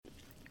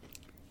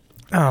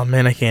Oh,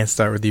 man, I can't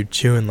start with you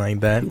chewing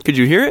like that. Could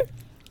you hear it?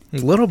 A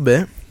little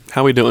bit.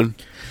 How we doing?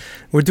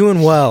 We're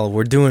doing well.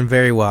 We're doing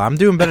very well. I'm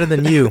doing better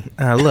than you.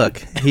 Look,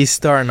 he's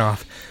starting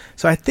off.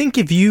 So I think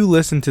if you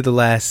listen to the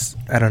last,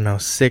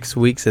 6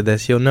 weeks of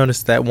this, you'll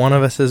notice that one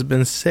of us has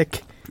been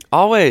sick.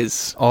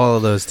 Always. All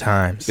of those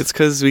times. It's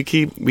because we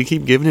keep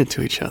giving it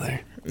to each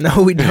other.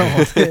 No, we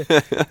don't.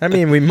 I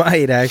mean, we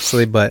might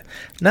actually, but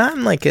not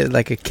in like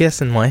a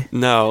kissing way.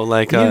 No,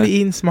 like you been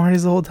eating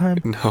Smarties the whole time?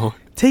 No.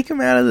 Take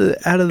him out of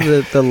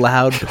the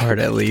loud part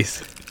at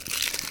least.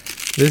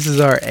 This is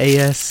our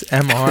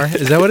ASMR.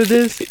 Is that what it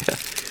is? Yeah.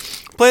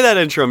 Play that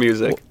intro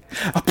music.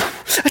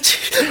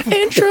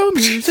 Intro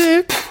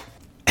music.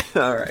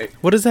 All right.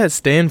 What does that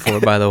stand for,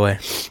 by the way?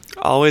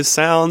 Always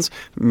sounds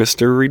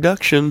Mr.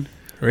 Reduction.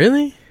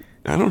 Really?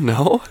 I don't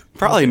know.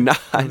 Probably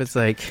not. But it's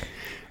like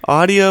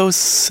audio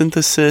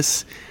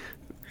synthesis.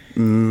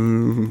 Yeah,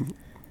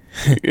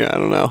 I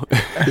don't know.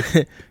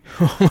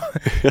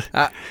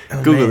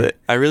 Google man. it.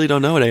 I really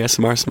don't know what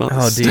ASMR smells.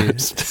 Oh, dude,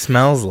 it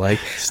smells like.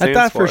 I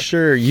thought for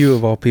sure you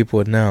of all people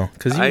would know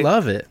because you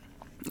love it.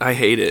 I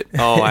hate it.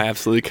 Oh, I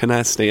absolutely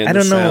cannot stand. I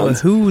don't know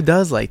sounds. who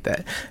does like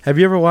that. Have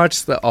you ever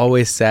watched the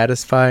Always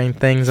Satisfying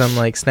things on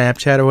like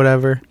Snapchat or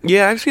whatever?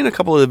 Yeah, I've seen a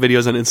couple of the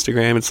videos on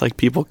Instagram. It's like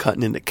people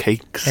cutting into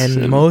cakes,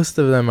 and most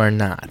of them are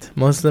not.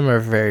 Most of them are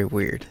very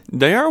weird.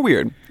 They are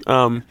weird,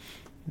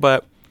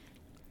 but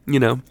you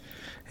know,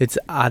 it's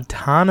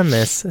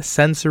autonomous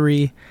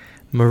sensory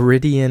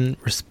meridian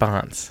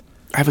response.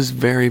 I was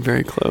very,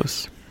 very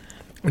close.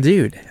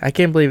 Dude, I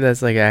can't believe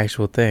that's like an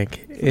actual thing.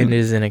 It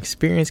is an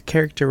experience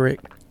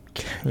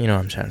you know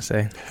what I'm trying to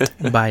say,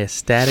 by a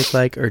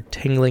static-like or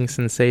tingling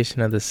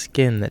sensation of the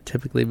skin that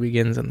typically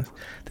begins on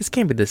this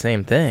can't be the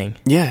same thing.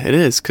 Yeah, it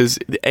is, because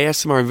the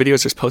ASMR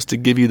videos are supposed to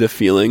give you the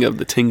feeling of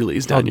the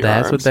tinglies down your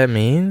arms. That's what that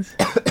means?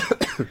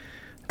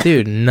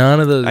 Dude,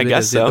 none of those videos. I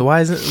guess so.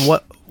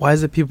 Why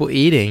is it people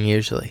eating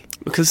usually?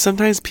 Because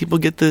sometimes people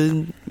get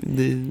the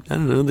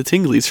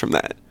tinglies from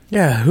that.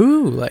 Yeah,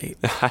 who? Like,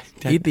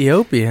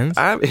 Ethiopians?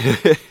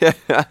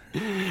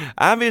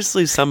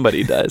 Obviously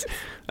somebody does.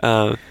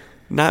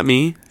 Not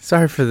me.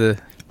 Sorry for the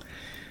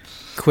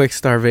quick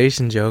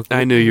starvation joke.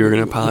 I knew you were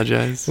going to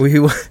apologize.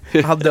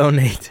 I'll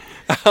donate.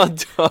 I'll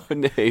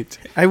donate.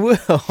 I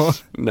will.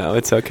 No,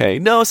 it's okay.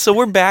 No, so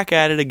we're back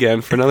at it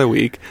again for another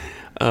week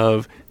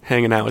of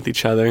hanging out with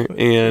each other.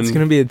 And it's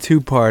going to be a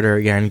two-parter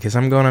again because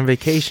I'm going on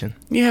vacation.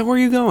 Yeah, where are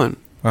you going?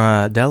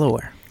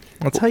 Delaware.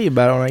 I'll tell you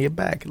about it when I get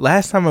back.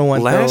 Last time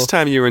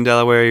you were in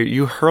Delaware,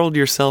 you hurled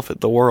yourself at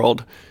the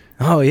world.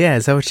 Oh, yeah.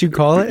 Is that what you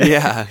call it?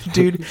 Yeah.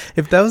 Dude,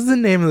 if that was the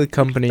name of the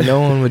company,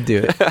 no one would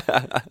do it.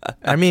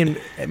 I mean,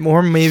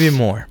 maybe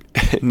more.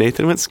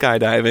 Nathan went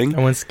skydiving.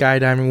 I went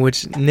skydiving,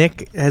 which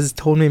Nick has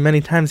told me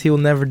many times he will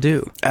never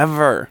do.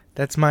 Ever.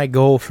 That's my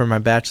goal for my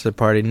bachelor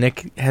party.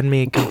 Nick had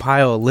me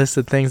compile a list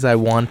of things I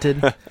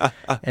wanted,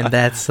 and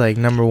that's like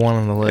number one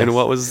on the list. And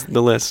what was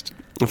the list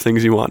of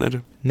things you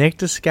wanted? Nick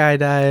to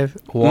skydive,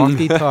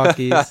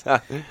 walkie-talkies,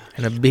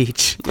 and a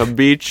beach. A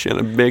beach and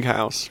a big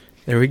house.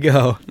 There we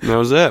go. That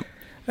was it.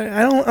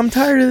 I'm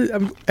tired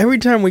of... every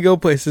time we go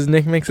places,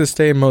 Nick makes us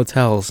stay in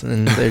motels,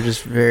 and they're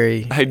just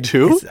very... I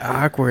do? It's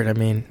awkward. I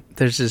mean,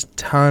 there's just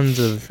tons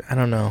of... I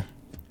don't know.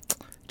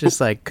 Just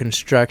like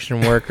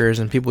construction workers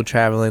and people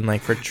traveling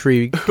like for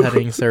tree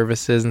cutting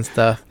services and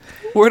stuff.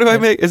 Where do I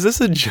make... Is this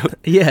a joke?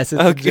 Yes,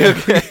 it's a joke.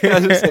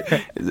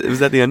 Okay. Was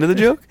that the end of the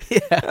joke?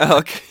 Yeah.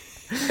 Okay.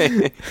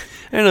 I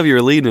don't know if you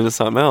were leading into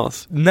something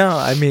else. No,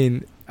 I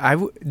mean...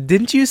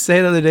 didn't you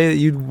say the other day that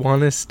you'd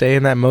want to stay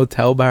in that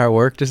motel by our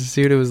work just to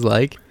see what it was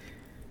like?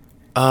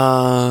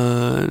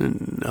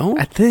 No.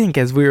 I think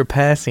as we were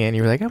passing it,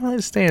 you were like, I want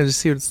to stay and just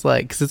see what it's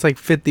like, because it's like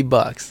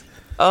 $50.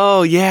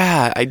 Oh,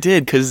 yeah, I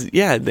did, because,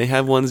 yeah, they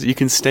have ones you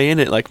can stay in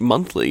it, like,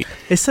 monthly.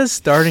 It says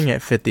starting at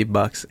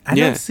 $50. I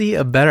don't see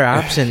a better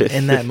option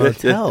in that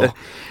motel.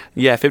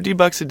 Yeah,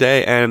 $50 a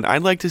day, and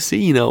I'd like to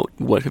see,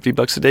 what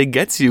 $50 a day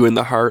gets you in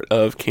the heart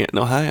of Canton,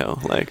 Ohio.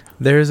 Like,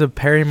 there's a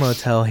Perry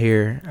Motel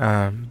here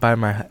by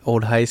my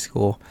old high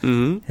school,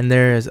 and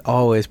there is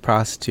always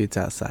prostitutes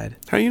outside.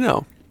 How do you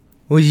know?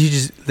 Well,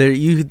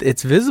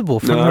 it's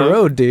visible from the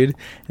road, dude.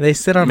 They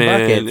sit on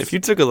buckets. If you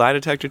took a lie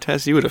detector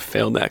test, you would have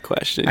failed that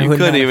question. You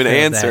couldn't even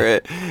answer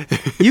it.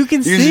 You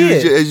can see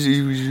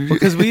it.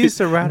 Because we used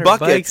to ride our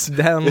bikes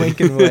down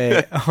Lincoln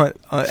Way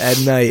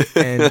at night,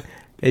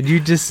 and you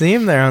just see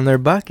them there on their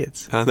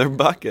buckets. On their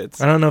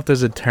buckets. I don't know if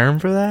there's a term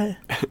for that.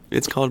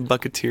 It's called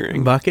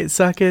bucketeering. Bucket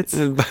suckets?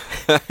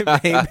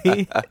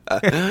 Maybe.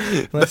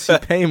 Unless you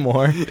pay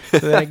more.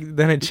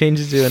 Then it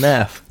changes to an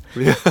F.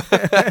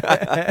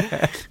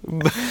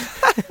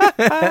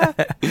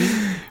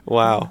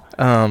 Wow.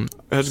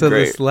 That's so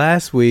great. This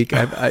last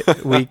weekend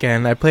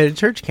I played at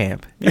church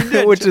camp,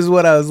 which is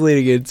what I was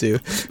leading into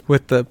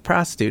with the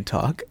prostitute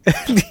talk.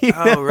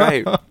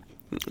 Right.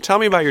 Tell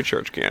me about your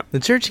church camp. The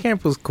church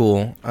camp was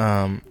cool.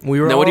 We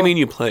were. Now, what do you mean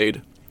you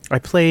played? I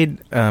played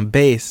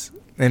bass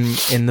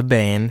in the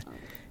band,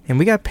 and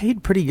we got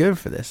paid pretty good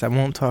for this. I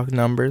won't talk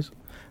numbers,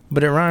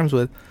 but it rhymes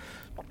with.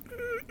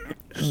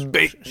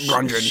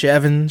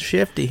 Chevin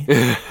Shifty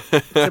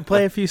to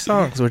play a few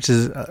songs, which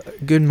is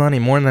good money,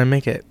 more than I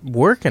make at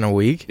work in a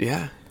week.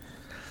 Yeah.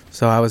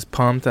 So I was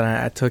pumped, and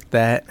I took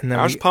that. And then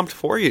I was pumped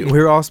for you. We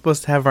were all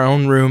supposed to have our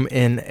own room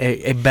in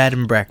a bed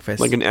and breakfast.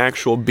 Like an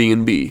actual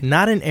B&B.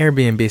 Not an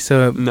Airbnb.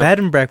 So bed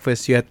and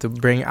breakfast, you have to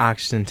bring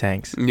oxygen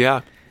tanks.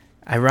 Yeah.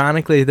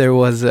 Ironically, there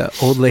was an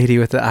old lady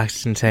with an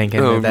oxygen tank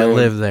in there that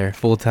lived there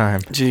full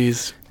time.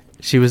 Jeez.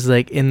 She was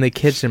like in the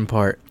kitchen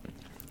part.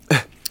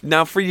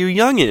 Now, for you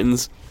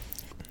youngins,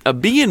 a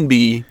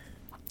B&B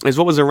is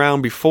what was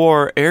around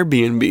before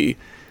Airbnb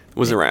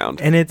was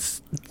around. And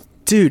it's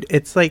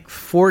like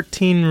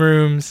 14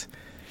 rooms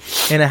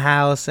in a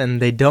house,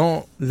 and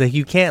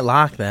you can't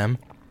lock them.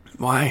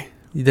 Why?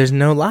 There's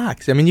no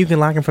locks. I mean, you can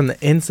lock them from the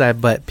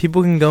inside, but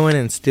people can go in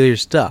and steal your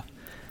stuff.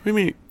 What do you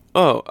mean?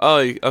 Oh,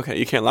 okay.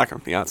 You can't lock them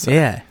from the outside.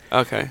 Yeah.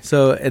 Okay.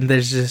 So, and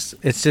it's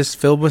just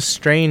filled with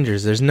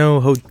strangers. There's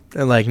no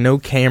no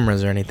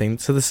cameras or anything.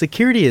 So the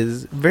security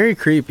is very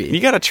creepy. You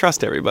gotta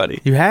trust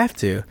everybody. You have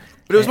to.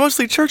 But it was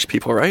mostly church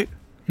people, right?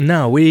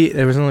 No,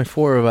 there was only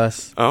 4 of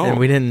us, and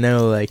we didn't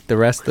know like the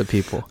rest of the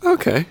people.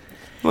 Okay.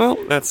 Well,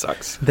 that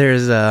sucks.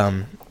 There's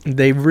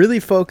they really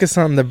focus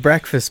on the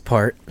breakfast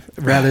part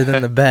rather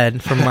than the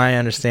bed, from my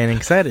understanding,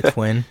 because I had a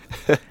twin.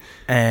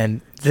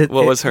 And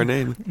what was her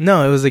name?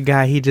 No, it was a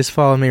guy. He just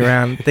followed me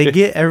around. They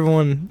get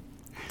everyone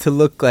to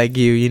look like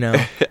you,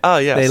 Oh,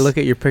 yes. They look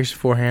at your picture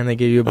beforehand. They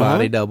give you a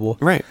body double.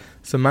 Right.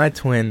 So my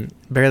twin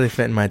barely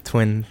fit in my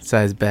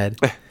twin-size bed.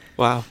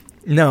 Wow.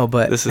 No,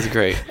 but... This is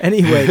great.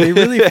 Anyway, they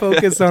really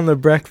focus on the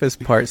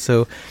breakfast part.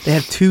 So they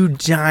have 2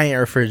 giant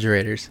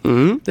refrigerators.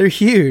 Mm-hmm. They're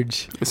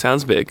huge. It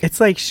sounds big. It's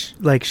like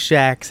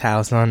Shaq's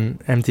house on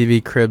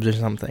MTV Cribs or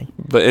something.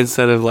 But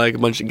instead of like a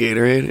bunch of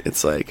Gatorade,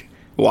 it's like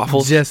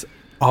waffles? Just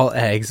all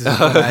eggs is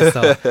what I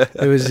saw.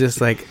 It was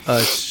just like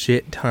a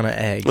shit ton of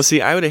eggs. Well,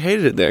 see, I would have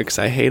hated it there because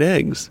I hate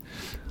eggs.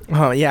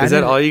 Oh, yeah. Is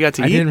that all you got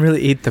to eat? I didn't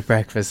really eat the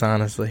breakfast,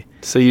 honestly.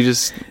 So you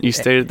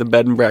stayed at the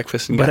bed and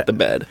breakfast and got the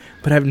bed.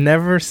 But I've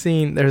never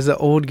seen... There's an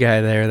old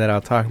guy there that I'll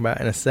talk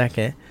about in a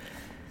second.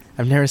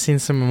 I've never seen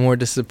someone more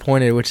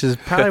disappointed, which is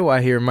probably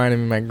why he reminded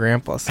me of my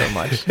grandpa so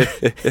much.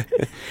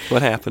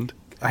 What happened?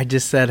 I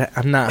just said,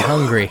 I'm not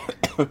hungry.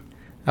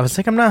 I was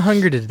like, I'm not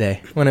hungry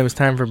today when it was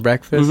time for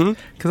breakfast.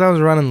 Because I was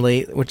running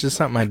late, which is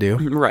something I do.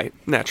 Right,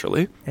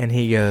 naturally. And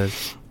he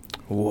goes,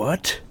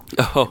 what?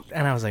 Oh.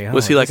 And I was like, oh.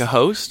 Was he like a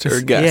host or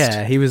a guest?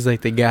 Yeah, he was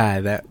like the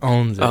guy that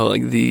owns it. Oh,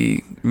 like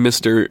the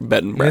Mr.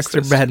 Bed and Breakfast.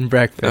 Mr. Bed and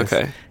Breakfast.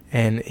 Okay.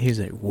 And he was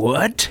like,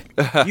 what?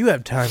 You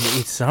have time to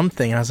eat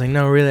something. And I was like,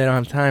 no, really, I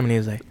don't have time. And he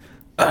was like,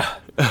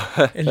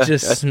 ugh. And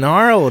just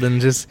snarled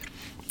and just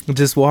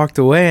walked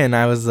away. And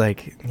I was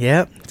like,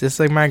 yep, just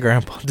like my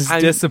grandpa. Just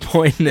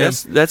disappointed him.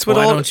 That's what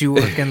Why don't you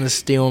work in the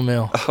steel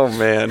mill? Oh,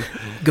 man.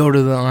 Go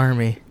to the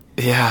army.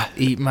 Yeah.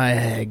 Eat my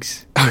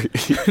eggs.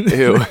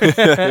 Ew.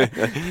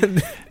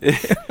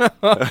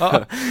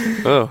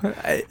 Oh.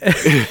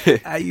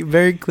 I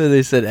very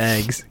clearly said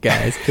eggs,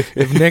 guys.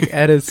 If Nick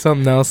edits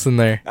something else in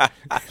there,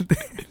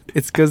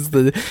 it's because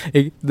the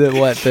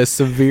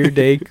severe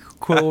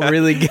NyQuil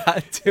really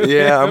got to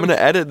him. I'm gonna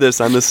edit this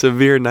on the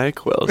severe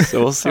NyQuil, so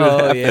we'll see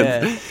what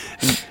happens.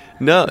 Yeah.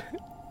 No.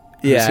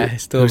 Yeah, I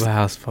still have a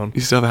house phone.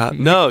 You still have a house?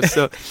 No,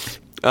 so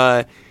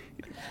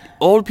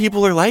old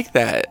people are like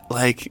that.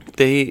 Like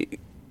they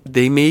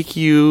make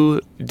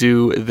you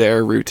do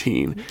their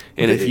routine,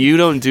 and if you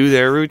don't do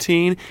their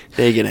routine,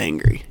 they get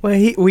angry.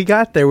 Well, we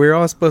got there. We were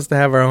all supposed to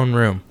have our own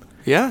room.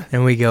 Yeah.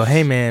 And we go,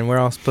 hey man, we're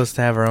all supposed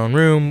to have our own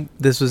room.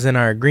 This was in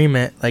our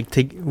agreement,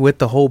 with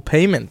the whole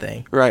payment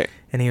thing. Right.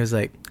 And he was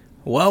like,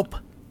 welp,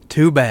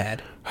 too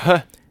bad.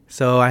 Huh.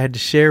 So I had to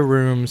share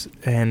rooms,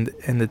 and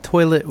the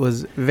toilet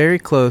was very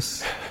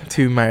close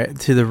to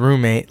the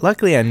roommate.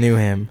 Luckily, I knew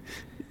him.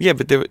 Yeah,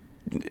 but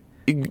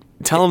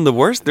tell him the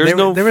worst. There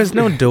was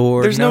no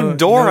door. There's no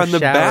door on the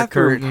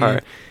bathroom curtain.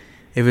 part.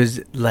 It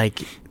was like,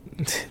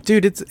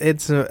 dude,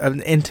 it's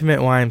an intimate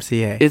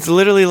YMCA. It's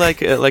literally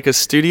like a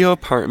studio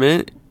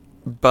apartment,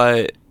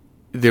 but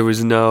there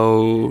was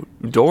no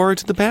door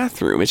to the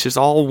bathroom. It's just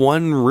all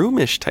one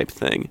roomish type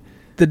thing.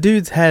 The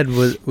dude's head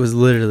was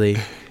literally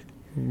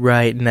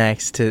right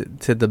next to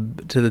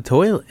the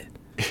toilet.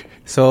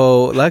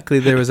 So luckily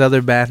there was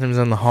other bathrooms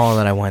on the hall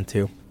that I went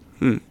to.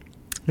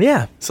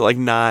 Yeah. So like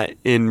not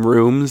in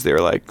rooms, they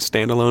were like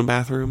standalone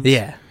bathrooms?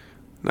 Yeah.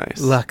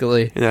 Nice.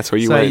 Luckily. And that's where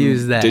you so went I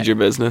used that. Did your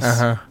business?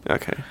 Uh-huh.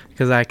 Okay.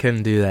 Because I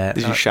couldn't do that.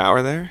 Did you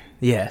shower there?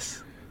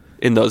 Yes.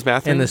 In those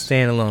bathrooms? In the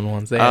standalone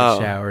ones. They had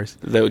showers.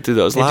 Do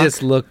those lock? It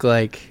just looked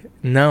like,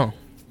 no.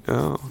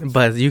 Oh.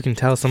 But you can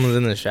tell someone's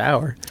in the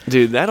shower.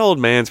 Dude, that old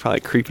man's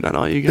probably creeping on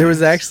all you guys. There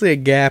was actually a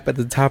gap at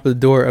the top of the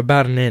door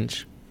about an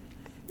inch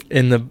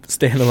in the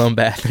standalone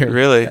bathroom.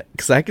 Really?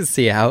 Because I could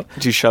see out.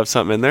 Did you shove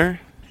something in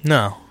there?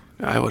 No.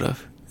 I would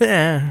have.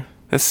 Yeah.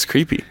 That's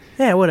creepy.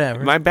 Yeah,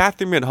 whatever. My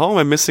bathroom at home,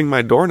 I'm missing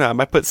my doorknob.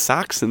 I put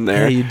socks in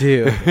there. Yeah, you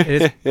do.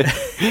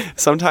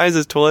 Sometimes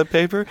it's toilet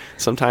paper.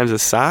 Sometimes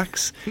it's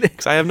socks.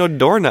 Because I have no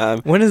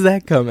doorknob. When is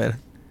that coming?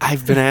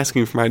 I've been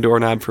asking for my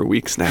doorknob for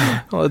weeks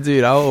now. Oh,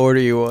 dude, I'll order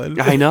you one.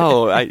 I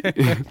know.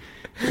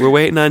 We're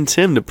waiting on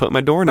Tim to put my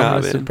I'm doorknob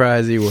gonna in.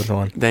 surprise you with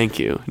one. Thank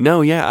you.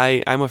 No,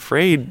 yeah, I'm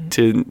afraid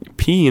to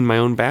pee in my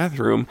own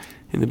bathroom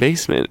in the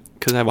basement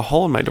because I have a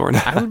hole in my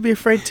doorknob. I would be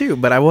afraid too,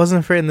 but I wasn't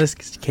afraid in this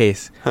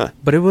case. Huh.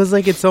 But it was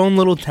like its own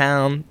little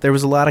town. There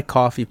was a lot of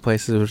coffee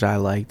places which I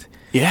liked.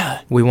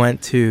 Yeah. We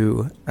went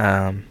to.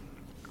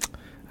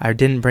 I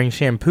didn't bring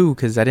shampoo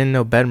because I didn't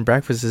know bed and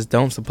breakfasts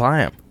don't supply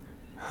them,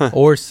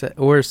 or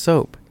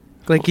soap.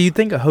 Like you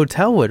think a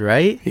hotel would,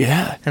 right?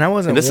 Yeah. And I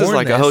wasn't. And this is warned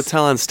like a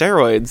hotel on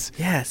steroids.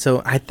 Yeah,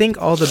 so I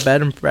think all the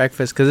bed and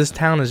breakfast, because this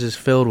town is just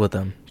filled with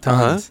them,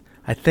 tons.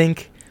 I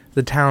think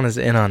the town is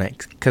in on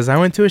it because I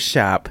went to a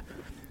shop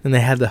and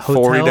they had the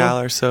hotel.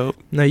 $40 soap.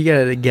 No, you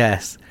gotta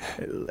guess,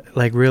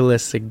 like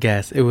realistic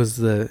guess. It was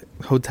the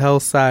hotel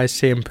size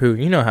shampoo.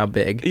 You know how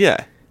big?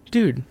 Yeah.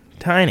 Dude,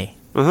 tiny.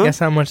 Uh-huh. Guess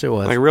how much it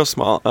was? Like real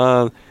small.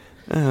 $8,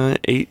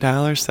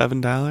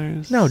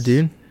 $7. No,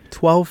 dude,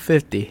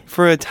 $12.50.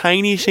 For a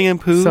tiny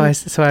shampoo.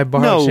 So I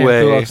borrowed No shampoo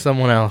way. off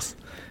someone else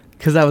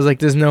because I was like,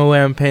 "There's no way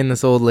I'm paying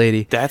this old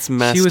lady." That's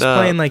messed up. She was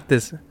playing like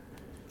this,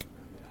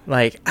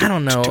 like I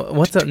don't know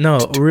what's up.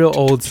 No, real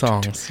old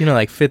songs. You know,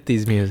 like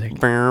 50s music.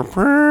 I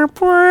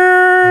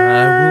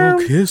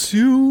will kiss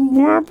you in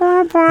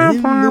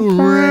the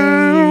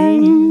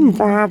rain,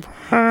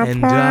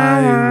 and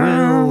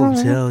I will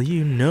tell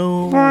you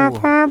no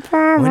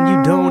when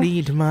you don't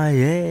eat my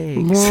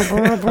eggs.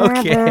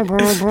 Okay.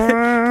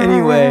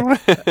 Anyway,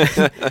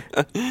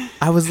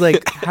 I was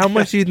like, how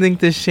much do you think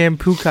this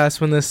shampoo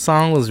cost when this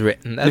song was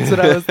written? That's what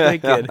I was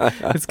thinking.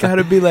 It's got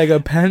to be like a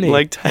penny.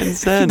 Like 10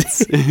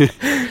 cents.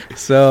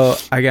 So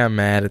I got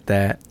mad at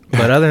that.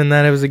 But other than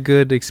that, it was a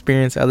good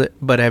experience.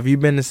 But have you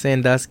been to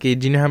Sandusky?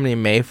 Do you know how many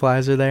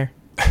mayflies are there?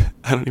 I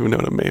don't even know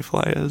what a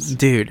mayfly is.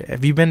 Dude,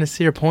 have you been to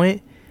Cedar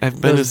Point?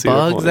 I've been to Those Cedar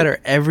bugs Point. that are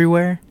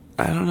everywhere?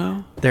 I don't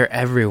know. They're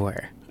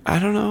everywhere. I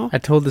don't know. I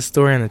told the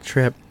story on the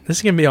trip. This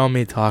is going to be all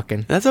me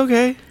talking. That's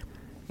okay.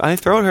 My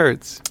throat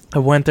hurts. I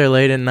went there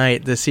late at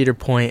night to Cedar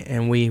Point,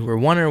 and we were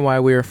wondering why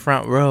we were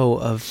front row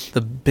of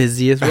the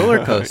busiest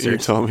roller coasters. You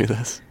told me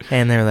this.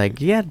 And they're like,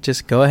 yeah,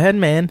 just go ahead,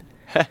 man.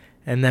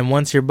 And then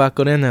once you're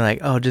buckled in, they're like,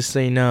 oh, just so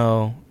you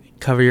know,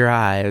 cover your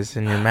eyes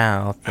and your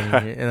mouth.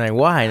 And like,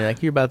 why? And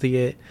like, you're about to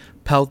get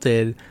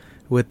pelted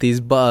with these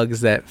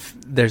bugs that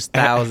there's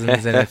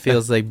thousands and it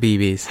feels like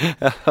BBs.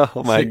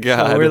 Oh my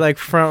God. So we're like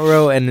front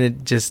row and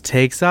it just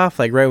takes off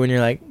like right when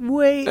you're like,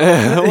 wait.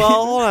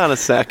 Well, hold on a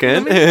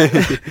second.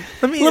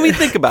 Let me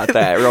think about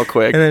that real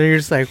quick. And then you're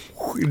just like,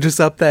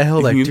 just up that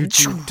hill like, And you're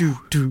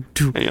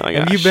like,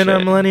 Have "Ah, you been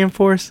on shit." Millennium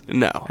Force?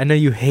 No. I know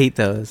you hate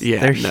those.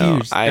 Yeah, they're no,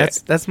 huge. That's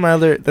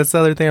the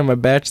other thing on my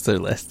bachelor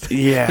list.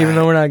 Yeah. Even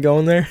though we're not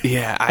going there.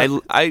 Yeah,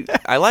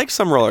 I like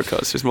some roller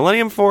coasters.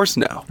 Millennium Force,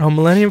 no. Oh,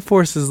 Millennium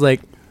Force is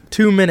like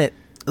 2-minute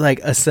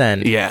like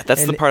ascend. Yeah,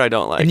 that's the part I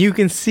don't like. And you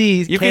can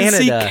see You Canada.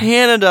 can see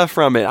Canada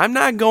from it. I'm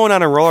not going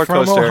on a roller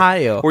From coaster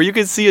Ohio. where you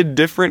can see a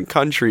different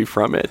country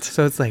from it.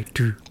 So it's like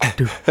do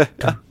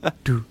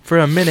for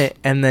a minute,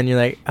 and then you're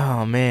like,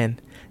 oh man.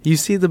 You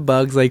see the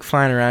bugs like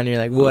flying around, and you're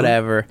like,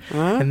 whatever.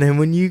 And then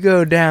when you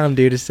go down,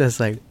 dude, it's just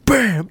like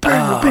bam,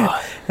 bam, bam,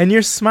 and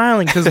you're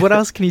smiling because what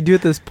else can you do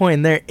at this point?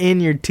 And they're in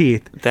your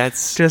teeth.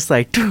 That's Just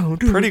like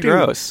pretty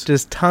gross.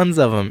 Just tons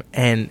of them,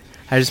 and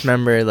I just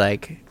remember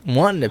like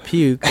wanting to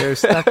puke. They were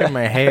stuck in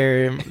my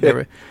hair.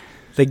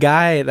 The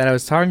guy that I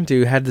was talking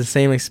to had the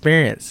same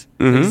experience.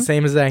 It was the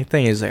same exact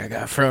thing. He was like, I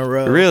got front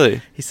row.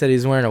 Really? He said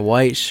he's wearing a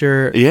white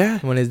shirt. Yeah.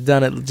 When he's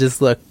done, it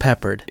just looked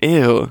peppered.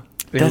 Ew.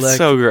 That's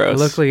so gross. It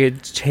looked like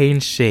it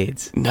changed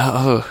shades.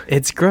 No.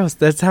 It's gross.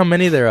 That's how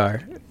many there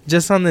are.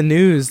 Just on the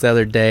news the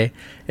other day,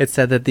 it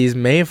said that these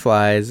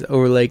mayflies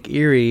over Lake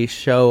Erie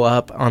show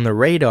up on the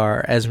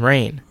radar as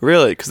rain.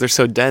 Really? Because they're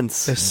so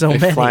dense. There's so they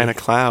many. fly in a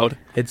cloud.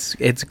 It's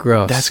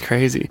gross. That's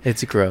crazy.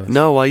 It's gross.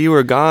 No, while you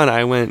were gone,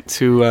 I went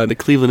to the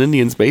Cleveland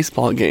Indians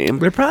baseball game.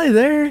 They're probably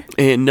there.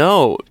 And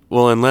no,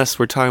 well, unless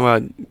we're talking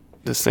about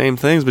the same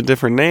things but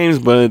different names,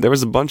 but there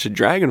was a bunch of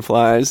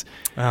dragonflies.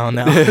 Oh,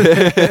 no.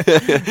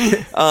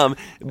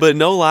 But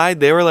no lie,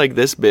 they were like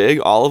this big,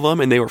 all of them,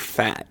 and they were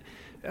fat.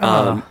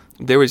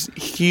 There was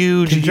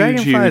huge, Can huge,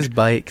 dragonflies huge.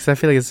 bite? Because I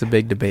feel like it's a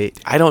big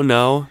debate. I don't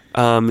know.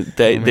 They Want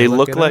me to look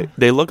look it like up?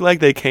 they look like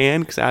they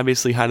can, because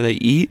obviously, how do they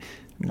eat?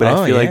 But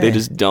Oh, I feel like they yeah.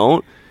 just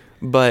don't.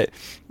 But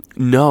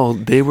no,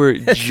 they were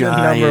That's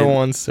giant. the number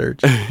one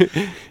search.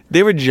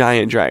 They were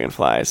giant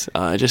dragonflies,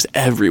 just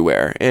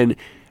everywhere, and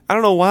I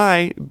don't know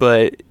why,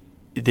 but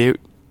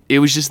it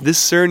was just this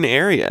certain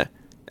area.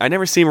 I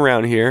never see them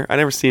around here. I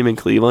never see them in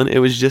Cleveland. It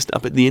was just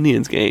up at the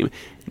Indians game.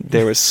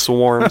 There was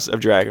swarms of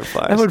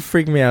dragonflies. That would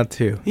freak me out,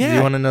 too. Do Yeah.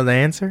 you want to know the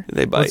answer?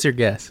 They bite. What's your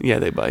guess? Yeah,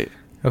 they bite.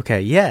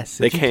 Okay, yes.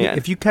 They can.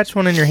 If you catch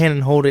one in your hand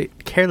and hold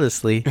it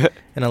carelessly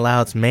and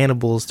allow its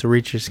mandibles to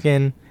reach your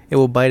skin, it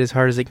will bite as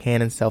hard as it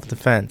can in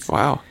self-defense.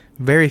 Wow.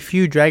 Very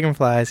few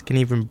dragonflies can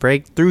even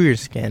break through your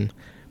skin,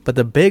 but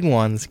the big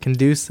ones can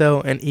do so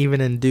and even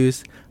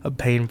induce a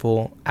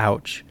painful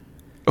ouch.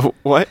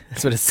 What?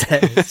 That's what it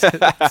says.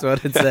 That's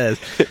what it says.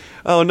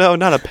 Oh no,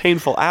 not a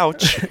painful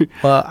ouch.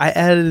 Well, I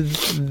added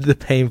the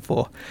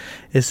painful.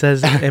 It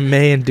says it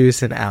may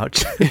induce an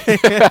ouch.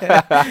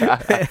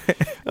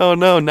 Oh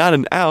no, not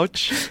an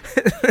ouch.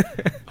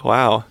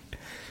 Wow.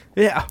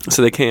 Yeah.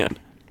 So they can.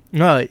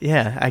 No,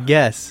 yeah, I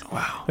guess.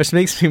 Wow. Which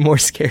makes me more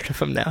scared of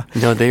them now.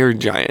 No, they were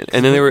giant.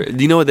 And then they were,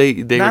 do you know what they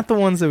Not the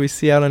ones that we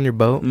see out on your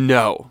boat.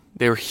 No.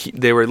 They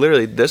were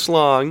literally this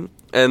long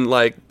and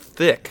like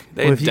thick.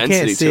 They Well, had if you can't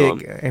density see to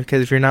it,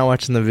 because if you're not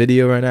watching the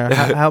video right now,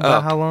 how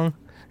about how long?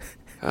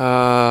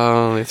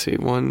 them. Let's see,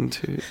 1,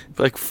 2,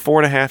 like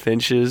 4.5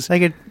 inches.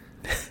 Like a,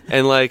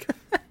 And like,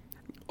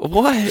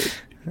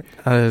 what?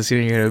 I was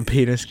going to get a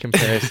penis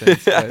comparison,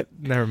 but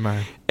never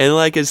mind. And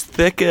like as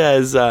thick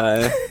as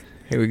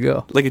Here we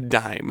go. like a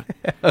dime.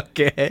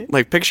 Okay.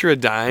 Like picture a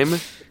dime,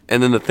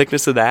 and then the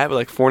thickness of that,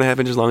 like 4.5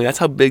 inches long. That's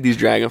how big these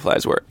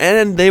dragonflies were.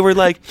 And they were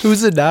like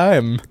Who's a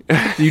dime?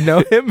 Do you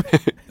know him?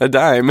 a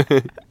dime.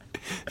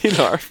 You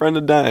know, our friend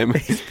a dime.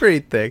 He's pretty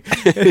thick.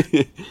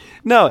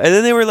 No, and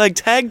then they were like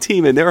tag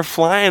teaming. They were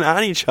flying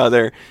on each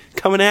other,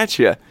 coming at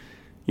you.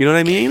 You know what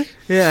I mean?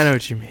 Yeah, I know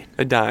what you mean.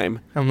 A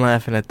dime. I'm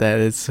laughing at that.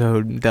 It's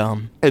so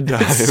dumb. A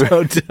dime. It's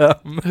so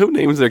dumb. Who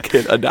names their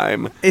kid a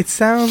dime? It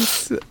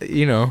sounds,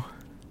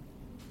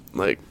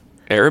 Like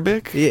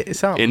Arabic? yeah,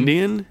 something.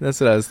 Indian?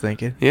 That's what I was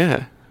thinking.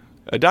 Yeah.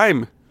 A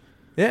dime.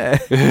 Yeah.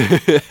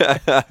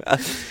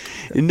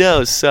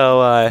 No,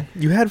 so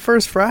You had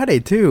First Friday,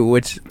 too,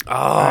 which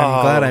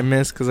I'm glad I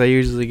missed because I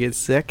usually get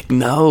sick.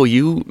 No,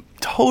 you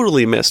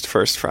totally missed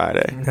First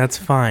Friday. That's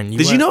fine.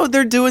 Did you know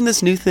they're doing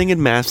this new thing in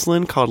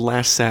Maslin called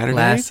Last Saturday?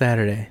 Last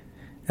Saturday.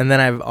 And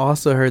then I've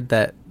also heard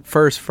that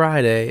First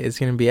Friday is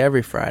going to be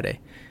every Friday.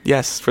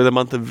 Yes, for the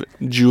month of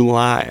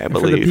July, I And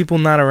believe. for the people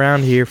not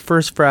around here,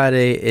 First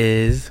Friday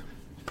is...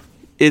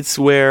 It's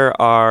where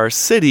our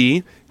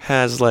city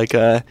has like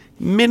a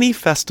mini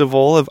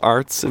festival of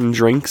arts and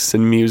drinks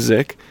and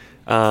music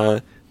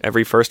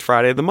every first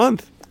Friday of the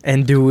month.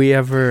 And do we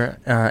ever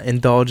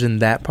indulge in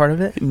that part of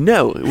it?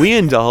 No, we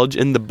indulge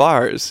in the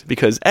bars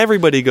because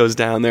everybody goes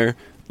down there,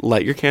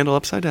 light your candle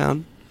upside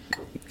down.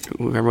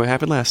 Remember what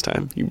happened last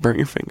time? You burnt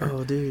your finger.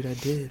 Oh, dude, I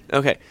did.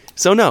 Okay,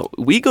 so no,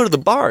 we go to the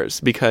bars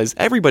because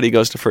everybody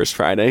goes to First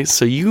Friday,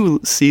 so you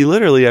see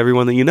literally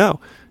everyone that you know,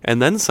 and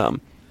then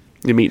some.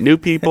 You meet new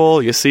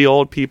people, you see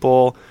old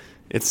people.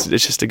 It's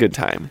just a good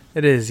time.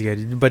 It is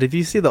good. But if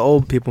you see the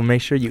old people,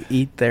 make sure you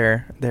eat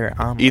their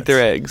omelets. Eat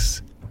their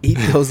eggs. Eat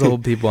those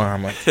old people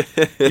omelets.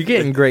 You're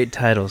getting great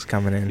titles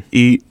coming in.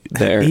 Eat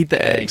their Eat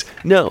the eggs.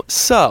 No,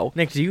 so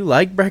Nick, do you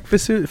like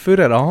breakfast food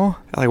at all?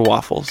 I like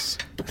waffles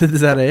Is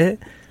that it?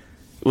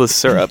 with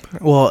syrup.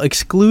 Well,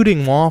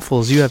 excluding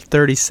waffles, you have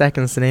 30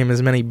 seconds to name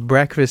as many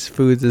breakfast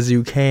foods as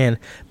you can.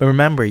 But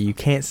remember, you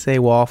can't say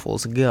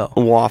waffles. Go.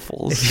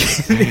 Waffles.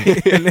 Dude,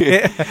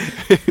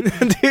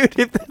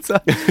 if that's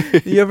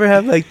you ever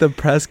have like the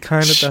press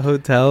kind at the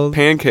hotel?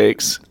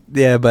 Pancakes.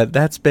 Yeah, but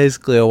that's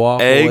basically a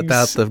waffle Eggs.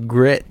 without the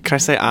grit. Can I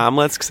say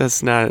omelets? Because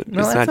that's not. No,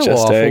 it's that's not a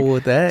just waffle egg.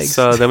 with eggs.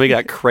 So then we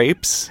got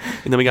crepes,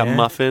 and then we got Yeah.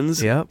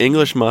 muffins. Yep.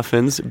 English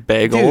muffins,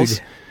 bagels.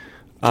 Dude,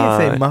 you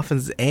can't say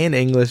muffins and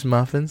English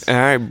muffins. All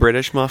right,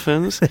 British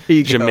muffins,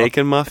 you go.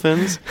 Jamaican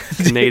muffins,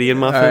 Canadian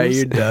muffins. All right,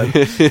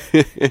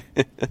 you're done.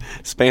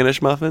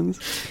 Spanish muffins.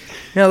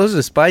 Yeah, those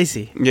are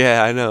spicy.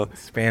 Yeah, I know.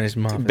 Spanish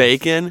muffins.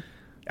 Bacon,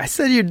 I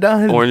said you're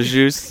done. orange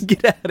juice,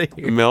 Get out of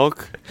here.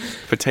 milk,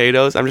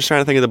 potatoes. I'm just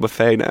trying to think of the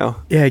buffet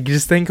now. Yeah,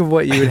 just think of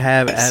what you would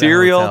have at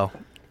Cereal? a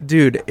hotel.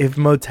 Dude, if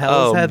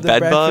motels Oh, had the bed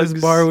breakfast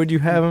bugs? bar, would you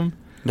have them?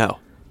 No,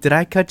 Did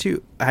I cut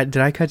you? Did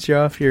I cut you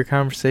off your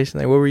conversation?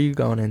 Like, what were you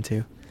going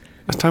into?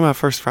 I was talking about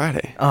First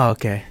Friday. Oh,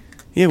 okay.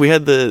 Yeah, we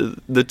had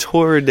the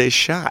Tour de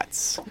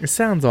Shots. It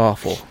sounds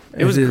awful.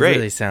 It was great. It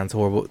really sounds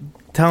horrible.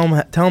 Tell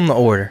them the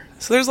order.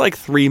 So there's like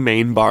 3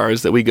 main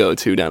bars that we go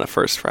to down at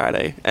First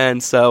Friday.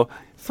 And so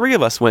 3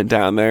 of us went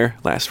down there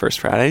last First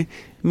Friday.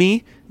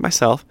 Me,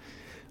 myself,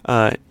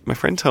 my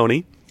friend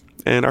Tony,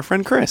 and our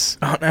friend Chris.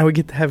 Oh, now we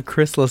get to have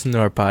Chris listen to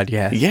our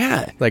podcast.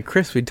 Yeah. Like,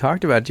 Chris, we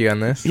talked about you on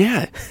this.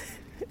 Yeah.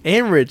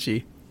 And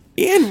Richie.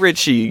 And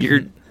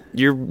Richie,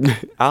 your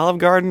Olive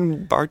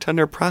Garden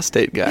bartender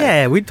prostate guy.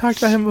 Yeah, we talked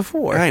about him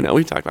before. I know,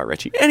 we talked about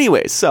Richie.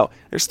 Anyways, so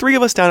there's 3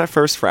 of us down at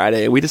First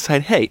Friday, and we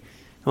decide,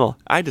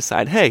 I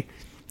decide, hey,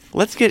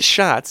 let's get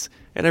shots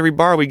at every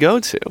bar we go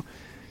to.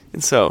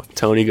 And so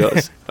Tony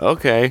goes,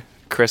 okay.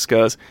 Chris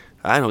goes,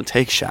 I don't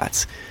take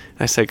shots.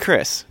 I said,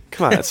 Chris,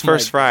 come on, it's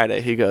First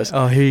Friday. He goes,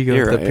 Oh, here you go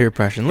 "You're with the right." peer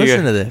pressure. He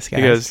Listen goes- to this, guys.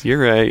 He goes,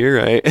 you're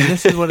right.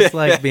 This is what it's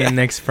like being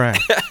Nick's friend.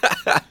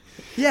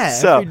 Yeah,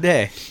 So, every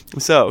day.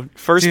 So,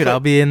 first Dude, I'll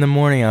be in the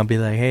morning. I'll be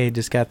like, hey,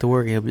 just got to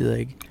work. He'll be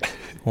like,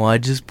 well, I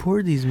just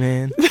poured these,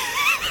 man.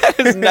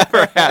 has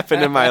never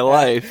happened in my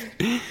life.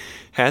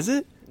 Has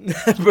it?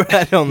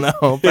 I don't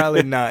know.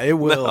 Probably not. It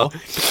will. No.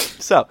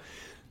 So,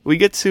 we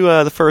get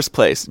to the first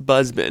place,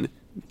 Buzzbin.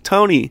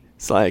 Tony's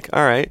like,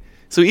 all right.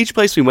 So each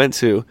place we went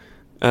to,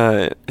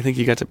 I think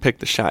you got to pick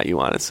the shot you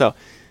wanted. So,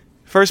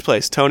 first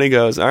place, Tony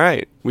goes, all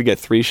right, we get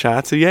 3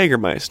 shots of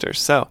Jägermeister.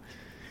 So,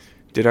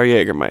 did our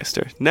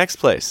Jägermeister. Next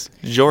place,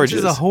 George's.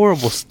 This is a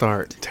horrible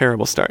start.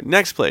 Terrible start.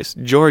 Next place,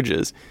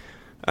 George's.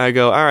 I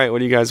go, all right, what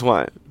do you guys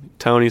want?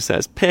 Tony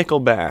says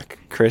pickleback.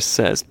 Chris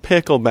says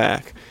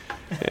pickleback.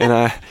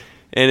 And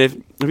if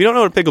you don't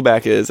know what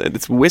pickleback is,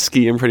 it's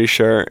whiskey, I'm pretty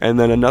sure, and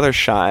then another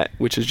shot,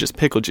 which is just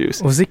pickle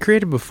juice. Was it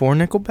created before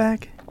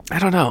Nickelback? I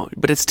don't know,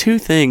 but it's two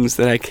things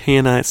that I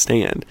cannot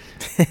stand.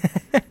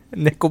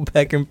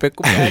 Nickelback and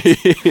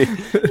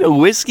pickleback?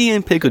 Whiskey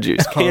and pickle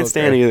juice. Can't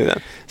stand either of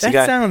them. So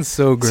That sounds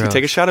so gross. So you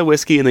take a shot of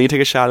whiskey, and then you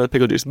take a shot of the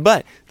pickle juice.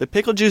 But the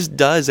pickle juice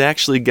does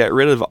actually get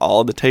rid of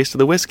all the taste of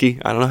the whiskey.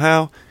 I don't know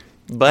how,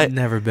 but I've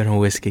never been a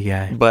whiskey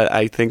guy. But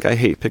I think I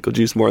hate pickle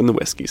juice more than the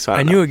whiskey. So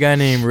I knew a guy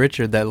named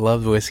Richard that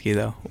loved whiskey,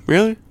 though.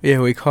 Really? Yeah,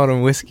 we called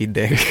him Whiskey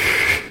Dick.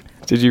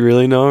 Did you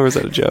really know, or was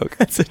that a joke?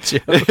 That's a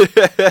joke.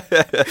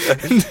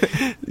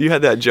 You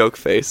had that joke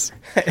face.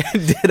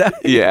 Did I?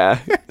 Yeah.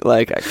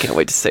 Like, I can't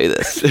wait to say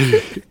this.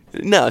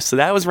 No, so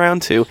that was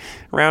round 2.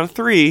 Round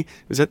 3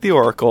 was at the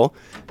Oracle,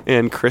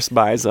 and Chris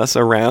buys us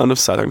a round of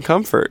Southern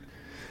Comfort.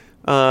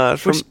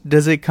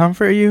 Does it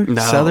comfort you?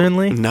 No,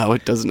 Southernly? No,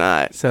 it does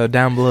not. So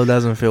down below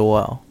doesn't feel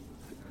well.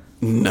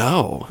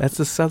 No. That's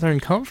a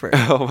Southern Comfort.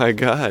 Oh my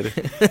God.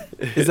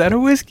 Is that a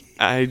whiskey?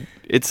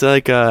 It's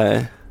like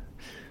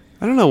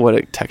I don't know what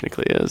it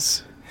technically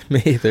is.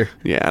 Me either.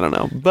 Yeah, I don't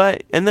know.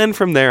 And then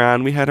from there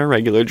on, we had our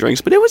regular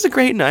drinks. But it was a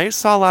great night.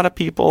 Saw a lot of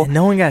people. And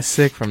no one got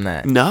sick from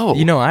that. No.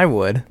 You know I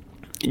would.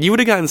 You would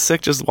have gotten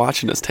sick just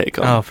watching us take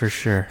them. Oh, for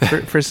sure.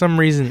 For some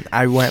reason,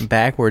 I went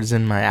backwards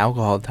in my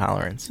alcohol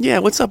tolerance. Yeah,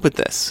 what's up with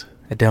this?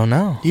 I don't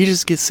know. You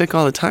just get sick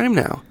all the time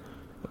now.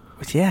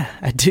 Yeah,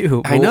 I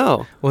do. I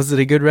know. Was it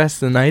a good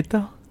rest of the night,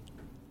 though?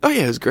 Oh,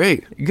 yeah, it was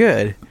great.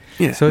 Good.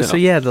 Yeah. So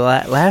yeah, the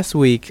last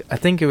week, I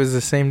think it was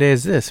the same day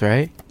as this,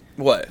 right?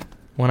 What?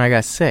 When I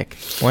got sick.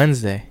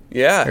 Wednesday.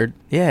 Yeah.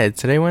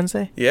 Today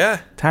Wednesday?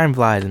 Yeah. Time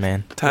flies,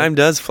 man. Time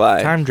does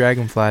fly. Time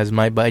dragonflies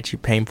might bite you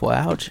painful.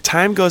 Ouch.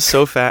 Time goes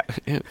so fast.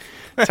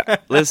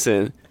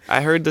 Listen,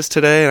 I heard this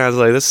today, and I was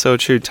like, this is so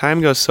true.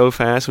 Time goes so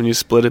fast when you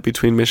split it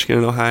between Michigan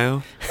and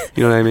Ohio.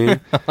 You know what I mean?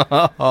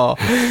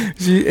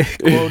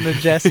 Quoting a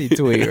Jesse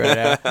tweet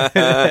right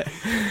now.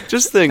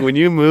 Just think, when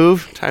you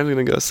move, time's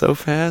going to go so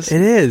fast.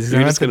 It is.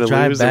 You're just going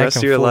to lose the rest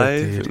of your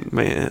life. Dude. And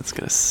man, it's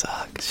going to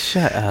suck.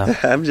 Shut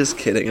up. I'm just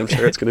kidding. I'm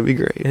sure it's going to be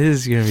great. It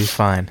is going to be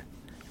fine.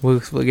 We'll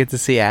get to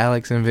see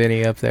Alex and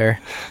Vinny up there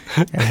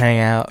and hang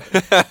out.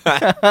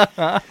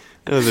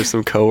 Those are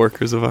some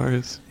coworkers of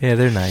ours. Yeah,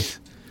 they're nice.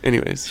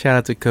 Anyways. Shout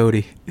out to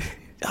Cody.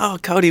 Oh,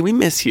 Cody, we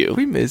miss you.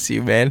 We miss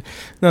you, man.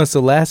 No,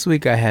 so last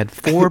week I had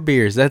 4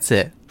 beers. That's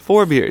it.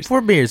 4 beers.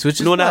 4 beers,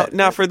 which is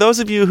now for those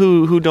of you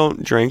who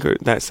don't drink,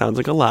 that sounds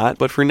like a lot,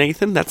 but for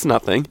Nathan, that's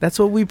nothing. That's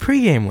what we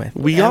pregame with.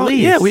 We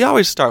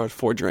always start with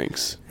 4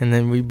 drinks, and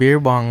then we beer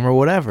bong or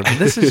whatever. But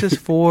this is just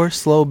 4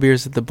 slow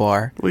beers at the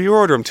bar. Well, you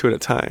order them 2 at a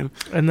time.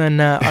 And then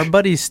our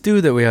buddy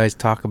Stu that we always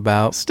talk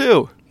about.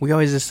 Stu. We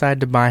always decide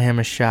to buy him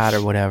a shot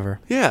or whatever.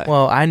 Yeah.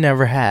 Well, I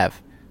never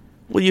have.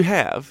 Well, you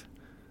have.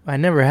 I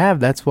never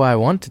have. That's why I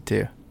wanted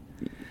to.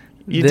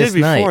 You did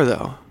before,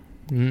 though.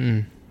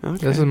 Mm-mm.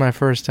 Okay. This is my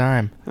first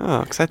time.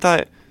 Oh, because I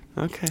thought,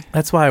 okay.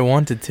 That's why I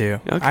wanted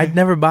to. Okay. I'd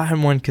never bought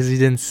him one because he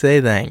didn't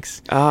say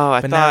thanks. Oh,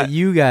 but now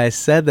you guys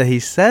said that he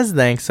says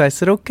thanks, so I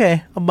said,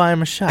 okay, I'll buy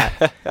him a shot.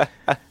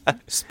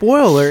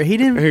 Spoiler, he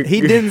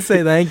didn't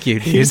say thank you,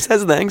 dude. He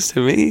says thanks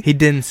to me. He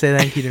didn't say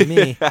thank you to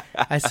me.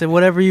 I said,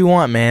 whatever you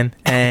want, man.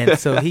 And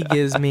so he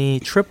gives me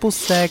triple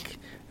sec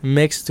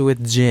mixed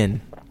with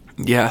gin.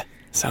 Yeah,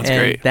 sounds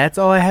great. That's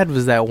all I had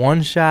was that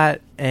one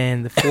shot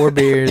and the 4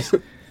 beers.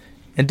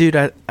 And dude,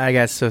 I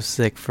got so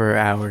sick for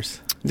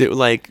hours. Did it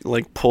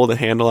like pull the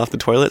handle off the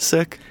toilet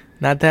sick?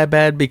 Not that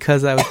bad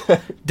because I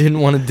didn't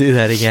want to do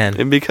that again.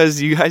 And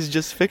because you guys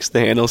just fixed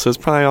the handle, so it's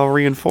probably all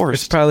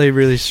reinforced. It's probably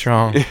really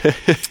strong.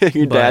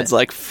 Your dad's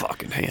like,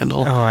 fucking handle.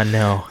 Oh, I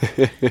know.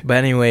 But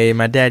anyway,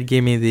 my dad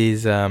gave me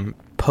these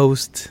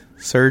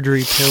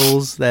post-surgery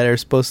pills that are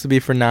supposed to be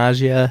for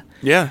nausea.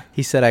 Yeah.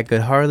 He said I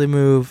could hardly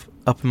move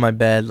up in my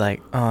bed, like,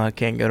 oh, I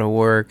can't go to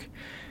work.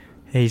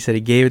 And he said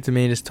he gave it to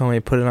me, just told me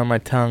to put it on my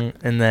tongue,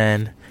 and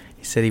then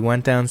he said he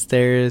went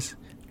downstairs,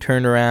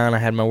 turned around, I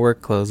had my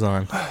work clothes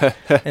on.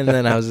 And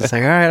then I was just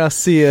like, all right, I'll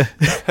see you.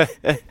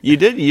 You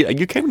did?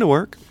 You came to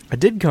work? I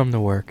did come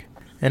to work,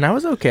 and I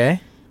was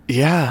okay.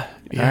 Yeah.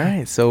 All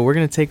right, so we're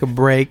going to take a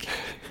break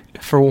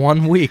for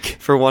 1 week.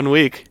 For 1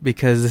 week.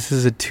 Because this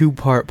is a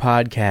 2-part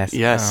podcast.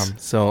 Yes.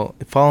 So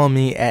follow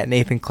me at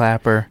Nathan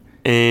Clapper.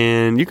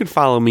 And you can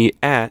follow me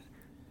at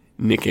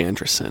Nick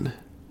Anderson.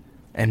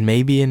 And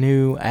maybe a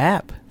new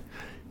app.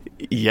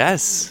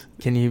 Yes.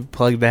 Can you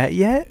plug that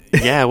yet?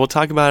 Yeah, we'll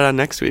talk about it on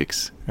next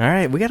week's. All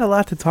right, we got a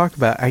lot to talk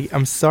about.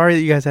 I'm sorry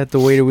that you guys have to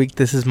wait a week.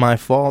 This is my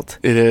fault.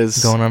 It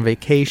is. Going on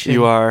vacation.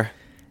 You are.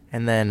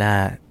 And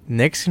then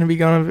Nick's going to be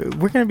going.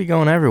 We're going to be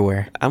going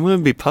everywhere. I'm going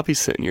to be puppy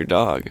sitting your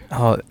dog.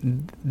 Oh,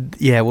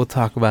 yeah, we'll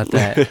talk about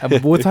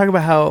that. We'll talk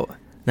about how...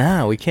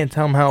 Nah, we can't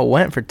tell them how it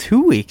went for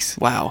 2 weeks.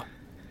 Wow.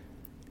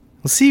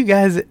 We'll see you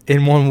guys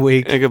in 1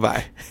 week. And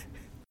goodbye.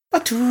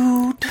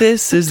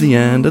 This is the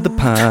end of the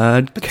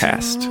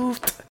podcast.